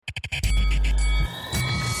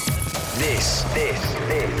This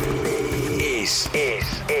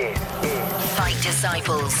is Fight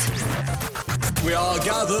Disciples. We are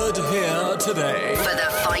gathered here today For the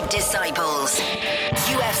Fight Disciples.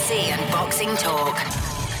 UFC and boxing talk.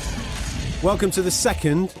 Welcome to the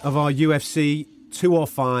second of our UFC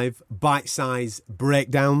 205 bite-size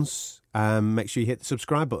breakdowns. Make sure you hit the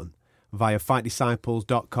subscribe button via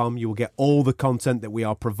fightdisciples.com. You will get all the content that we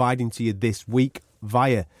are providing to you this week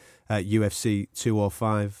via UFC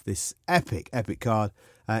 205, this epic card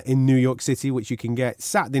in New York City, which you can get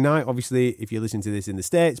Saturday night, obviously, if you listen to this in the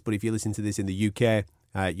States, but if you listen to this in the UK,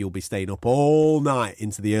 you'll be staying up all night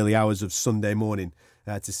into the early hours of Sunday morning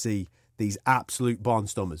to see these absolute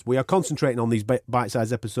barnstormers. We are concentrating on these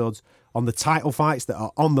bite-sized episodes on the title fights that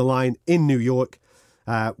are on the line in New York.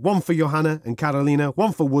 One for Johanna and Carolina,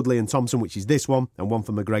 one for Woodley and Thompson, which is this one, and one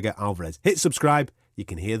for McGregor Alvarez. Hit subscribe. You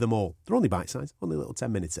can hear them all. They're only bite-sized, only a little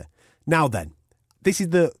 10-minuter. Now then, this is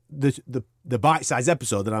the bite-sized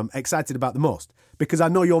episode that I'm excited about the most because I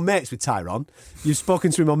know you're mates with Tyron. You've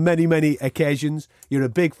spoken to him on many, many occasions. You're a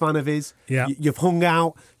big fan of his. Yeah. You've hung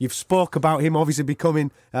out. You've spoke about him obviously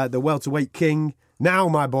becoming the welterweight king. Now,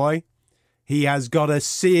 my boy, he has got a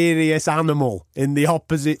serious animal in the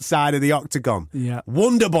opposite side of the octagon. Yeah.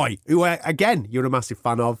 Wonder Boy, who, again, you're a massive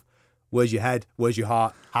fan of. Where's your head? Where's your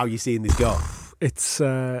heart? How are you seeing this go?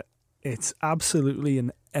 It's absolutely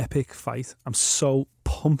an epic fight. I'm so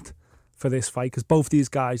pumped for this fight because both these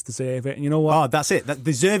guys deserve it. And you know what? Oh, that's it. That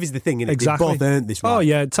deserve is the thing, innit? Exactly. They both earned this fight. Oh,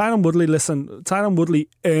 yeah. Tyron Woodley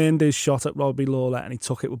earned his shot at Robbie Lawler and he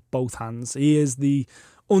took it with both hands. He is the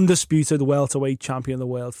undisputed welterweight champion of the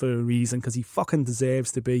world for a reason because he fucking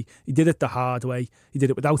deserves to be. He did it the hard way. He did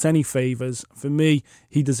it without any favours. For me,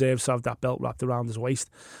 he deserves to have that belt wrapped around his waist.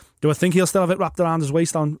 Do I think he'll still have it wrapped around his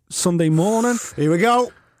waist on Sunday morning? Here we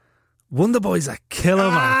go. Wonder Boy's a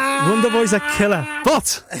killer, man. Wonder Boy's a killer.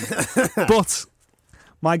 But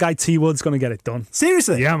my guy T Wood's going to get it done.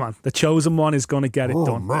 Seriously? Yeah, man. The chosen one is going to get it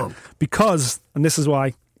done. Man. Because, and this is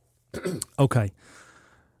why, okay,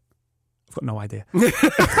 I've got no idea.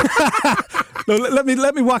 No, let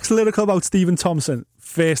me wax lyrical about Stephen Thompson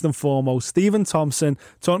first and foremost. Stephen Thompson,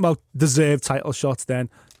 talking about deserved title shots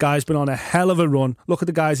then. Guy's been on a hell of a run. Look at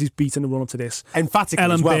the guys he's beaten in the run up to this. Emphatically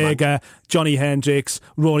Ellen as well, Berger, man. Johnny Hendricks,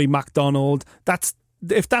 Rory MacDonald.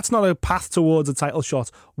 If that's not a path towards a title shot,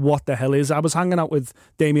 what the hell is? I was hanging out with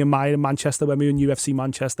Damian Maia in Manchester when we were in UFC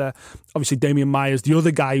Manchester. Obviously, Damian Maia's the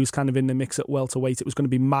other guy who's kind of in the mix at welterweight. It was going to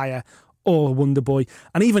be Maia or Wonder Boy.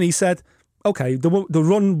 And even he said, okay, the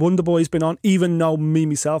run Wonder Boy's been on, even though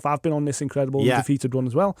myself, I've been on this incredible undefeated run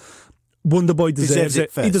as well. Wonder Boy deserves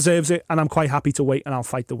it. He deserves it, and I'm quite happy to wait and I'll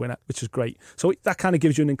fight the winner, which is great. So that kind of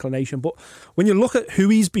gives you an inclination. But when you look at who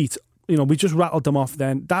he's beat, you know, we just rattled them off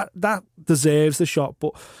then. That deserves the shot,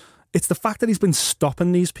 but it's the fact that he's been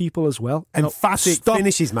stopping these people as well. Emphatic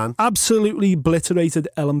finishes, man. Absolutely obliterated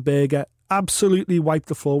Ellen Berger. Absolutely wiped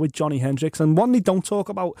the floor with Johnny Hendricks. And one they don't talk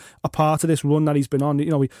about a part of this run that he's been on.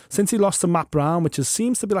 You know, since he lost to Matt Brown, which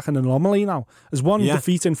seems to be like an anomaly now. As one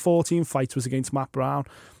defeat in 14 fights was against Matt Brown.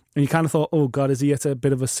 And you kind of thought, oh God, is he at a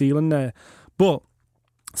bit of a ceiling there? But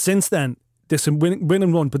since then, this win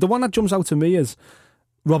and run. But the one that jumps out to me is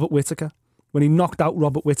Robert Whittaker. When he knocked out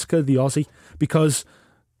Robert Whittaker, the Aussie. Because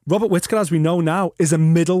Robert Whittaker, as we know now, is a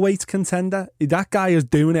middleweight contender. That guy is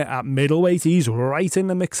doing it at middleweight. He's right in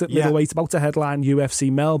the mix at middleweight, about to headline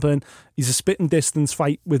UFC Melbourne. He's a spitting distance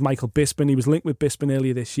fight with Michael Bisping. He was linked with Bisping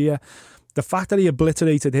earlier this year. The fact that he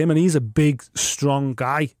obliterated him, and he's a big, strong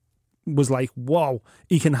guy, was like, whoa,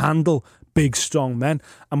 he can handle big, strong men.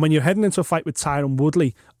 And when you're heading into a fight with Tyron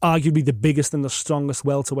Woodley, arguably the biggest and the strongest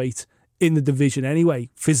welterweight in the division anyway,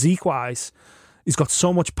 physique-wise, he's got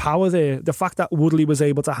so much power there. The fact that Woodley was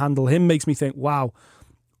able to handle him makes me think, wow,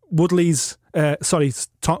 Stephen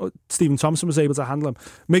Thompson was able to handle him.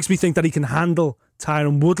 Makes me think that he can handle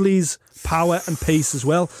Tyron Woodley's power and pace as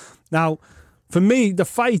well. Now, for me, the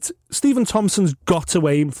fight, Stephen Thompson's got to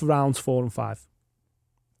aim for rounds 4 and 5.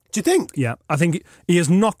 Do you think? Yeah, I think he is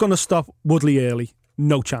not going to stop Woodley early.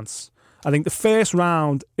 No chance. I think the first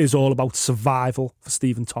round is all about survival for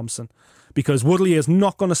Stephen Thompson because Woodley is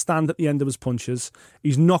not going to stand at the end of his punches.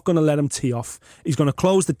 He's not going to let him tee off. He's going to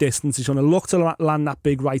close the distance. He's going to look to land that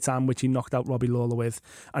big right hand, which he knocked out Robbie Lawler with,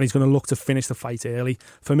 and he's going to look to finish the fight early.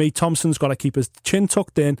 For me, Thompson's got to keep his chin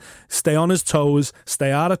tucked in, stay on his toes,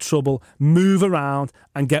 stay out of trouble, move around,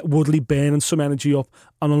 and get Woodley burning some energy up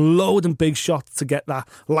and unloading big shots to get that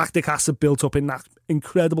lactic acid built up in that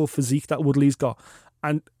incredible physique that Woodley's got,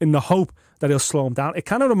 and in the hope that he'll slow him down. It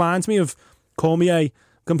kind of reminds me of Cormier.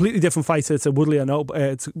 Completely different fighter to Woodley, I know,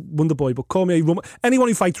 to Wonder Boy, but Cormier, anyone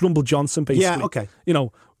who fights Rumble Johnson, basically. Yeah, okay. You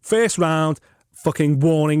know, first round, fucking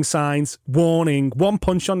warning signs. Warning. One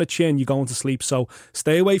punch on the chin, you're going to sleep. So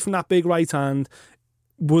stay away from that big right hand.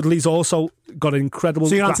 Woodley's also got an incredible.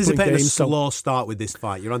 So you're anticipating game, a slow start with this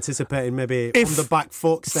fight. You're anticipating maybe on the back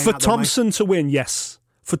foot. For Thompson to win, yes.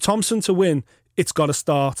 For Thompson to win, it's got to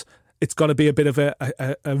start. It's got to be a bit of a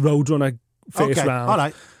roadrunner first round. All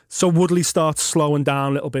right. So Woodley starts slowing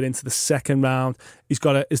down a little bit into the second round. He's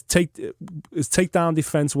got his takedown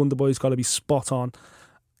defense. Wonderboy's got to be spot on.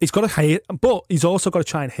 He's got to hit, but he's also got to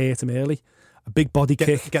try and hit him early. A big body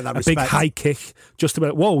kick, get that a respect. big high kick. Just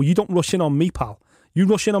about, whoa, you don't rush in on me, pal. You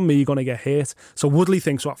rush in on me, you're going to get hit. So Woodley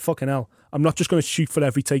thinks, well, fucking hell, I'm not just going to shoot for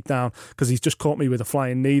every takedown because he's just caught me with a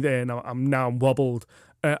flying knee there and I'm wobbled.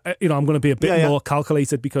 I'm going to be a bit more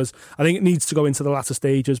calculated because I think it needs to go into the latter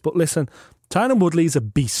stages. But listen, Tyron Woodley's a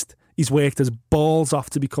beast. He's worked his balls off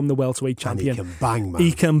to become the welterweight champion. And he can bang, man.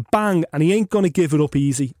 He can bang, and he ain't going to give it up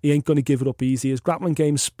easy. His grappling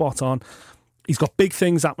game's spot on. He's got big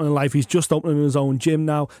things happening in life. He's just opening his own gym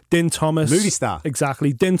now. Din Thomas. Movie star.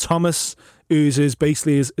 Exactly. Din Thomas, who's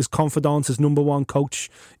basically his confidant, his number one coach.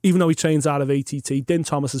 Even though he trains out of ATT, Din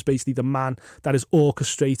Thomas is basically the man that has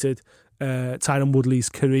orchestrated Tyron Woodley's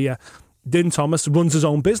career. Din Thomas runs his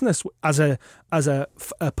own business as a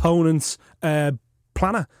opponent's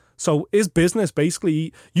planner. So his business,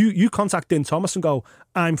 basically, you contact Din Thomas and go,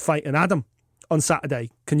 I'm fighting Adam on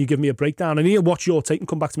Saturday. Can you give me a breakdown? And he'll watch your tape and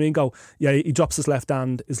come back to me and go, yeah, he drops his left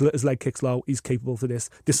hand, his leg kicks low, he's capable for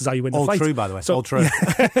this. This is how you win the fight. All true, by the way. So, all true.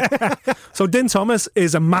 So Din Thomas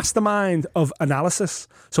is a mastermind of analysis.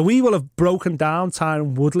 So we will have broken down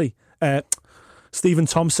Tyron Woodley, Stephen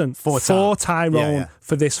Thompson for Tyrone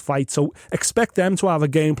for this fight. So expect them to have a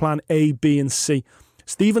game plan A, B and C.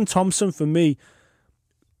 Stephen Thompson, for me,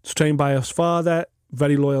 is trained by his father,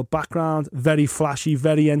 very loyal background, very flashy,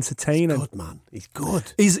 very entertaining. He's good, man. He's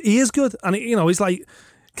good. He is good. And, he's like...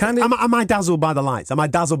 Am I dazzled by the lights? Am I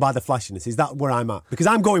dazzled by the flashiness? Is that where I'm at? Because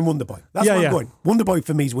I'm going Wonderboy. That's where I'm going. Wonderboy,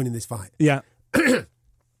 for me, is winning this fight. Yeah.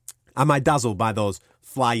 Am I dazzled by those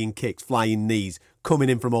flying kicks, flying knees, coming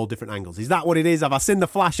in from all different angles? Is that what it is? Have I seen the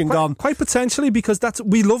flash and gone? Quite potentially, because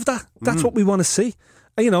we love that. That's what we want to see.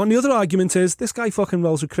 And the other argument is this guy fucking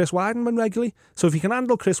rolls with Chris Weidman regularly. So if he can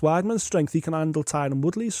handle Chris Weidman's strength, he can handle Tyron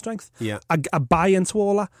Woodley's strength. Yeah. I buy into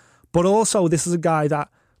all that. But also, this is a guy that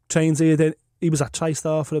trains here. He was at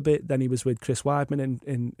TriStar for a bit. Then he was with Chris Weidman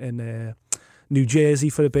in New Jersey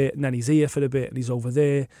for a bit. And then he's here for a bit. And he's over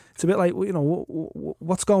there. It's a bit like,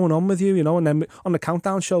 what's going on with you? And then on the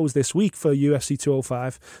countdown shows this week for UFC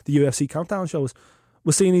 205, the UFC countdown shows,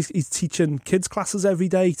 we're seeing he's teaching kids classes every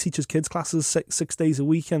day. He teaches kids classes six days a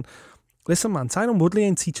week. And listen, man, Tyron Woodley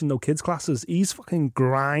ain't teaching no kids classes. He's fucking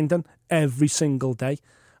grinding every single day.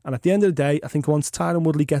 And at the end of the day, I think once Tyron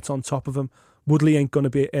Woodley gets on top of him, Woodley ain't going to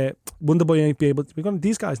be... Wonderboy ain't be able to...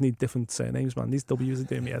 These guys need different surnames, man. These W's are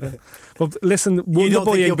doing me head in. But listen,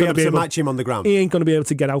 Wonderboy ain't going to be able to match him on the ground. He ain't going to be able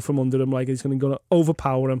to get out from under him. Like, he's going to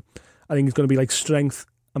overpower him. I think it's going to be like strength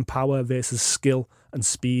and power versus skill and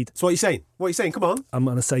speed. So what are you saying? What are you saying? Come on. I'm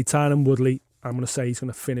going to say Tyron Woodley. I'm going to say he's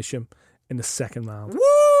going to finish him in the second round.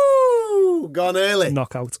 Woo! Gone early.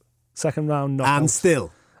 Knockout. Second round knockout. And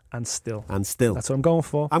still. That's what I'm going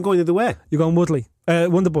for. I'm going the other way. You're going Woodley.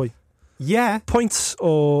 Wonderboy. Yeah. Points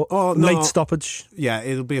or late stoppage? Yeah,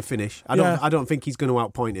 it'll be a finish. I don't think he's going to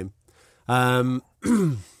outpoint him.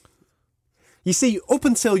 You see, up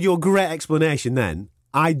until your great explanation then,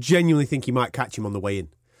 I genuinely think he might catch him on the way in.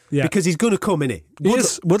 Yeah. Because he's going to come, innit?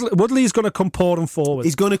 Woodley's going to come pouring forward.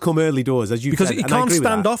 He's going to come early doors, as you said. Because he can't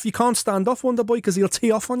stand off. You can't stand off, Wonderboy, because he'll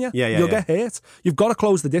tee off on you. You'll get hurt. You've got to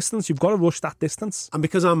close the distance. You've got to rush that distance. And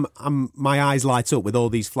because my eyes light up with all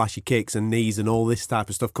these flashy kicks and knees and all this type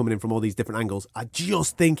of stuff coming in from all these different angles, I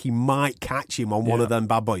just think he might catch him on one of them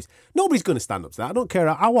bad boys. Nobody's going to stand up to that. I don't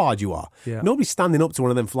care how hard you are. Yeah. Nobody's standing up to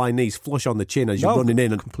one of them flying knees flush on the chin as you're running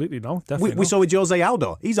in. Completely no. Definitely we saw with Jose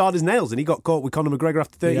Aldo. He's hard as nails and he got caught with Conor McGregor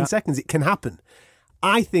after 13 seconds. It can happen.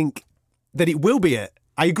 I think that it will be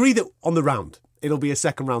I agree that on the round it'll be a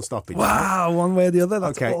second round stoppage. Wow, one way or the other.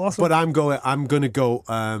 That's awesome. But I'm going to go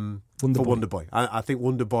for Wonderboy. I think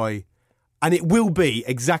Wonderboy, and it will be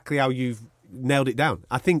exactly how you've nailed it down.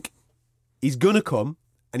 I think he's going to come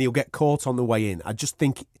and he'll get caught on the way in. I just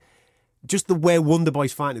think just the way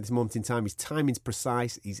Wonderboy's fighting at this moment in time, his timing's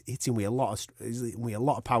precise. He's hitting with a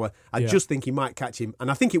lot of power. I just think he might catch him, and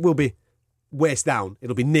I think it will be waist down.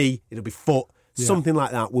 It'll be knee. It'll be foot. Something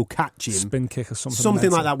like that will catch him. Spin kick or something. Something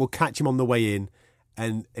like that will catch him on the way in,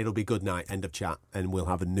 and it'll be good night. End of chat, and we'll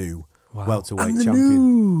have a new welterweight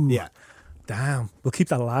champion. Yeah. Damn. We'll keep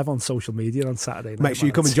that alive on social media on Saturday night. Make sure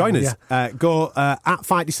you come and join us. Go at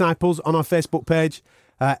Fight Disciples on our Facebook page.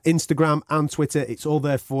 Instagram and Twitter. It's all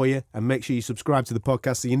there for you. And make sure you subscribe to the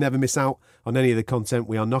podcast so you never miss out on any of the content.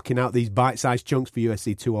 We are knocking out these bite-sized chunks for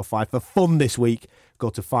UFC 205 for fun this week. Go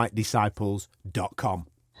to fightdisciples.com.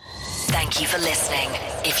 Thank you for listening.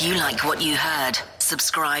 If you like what you heard,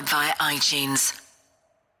 subscribe via iTunes.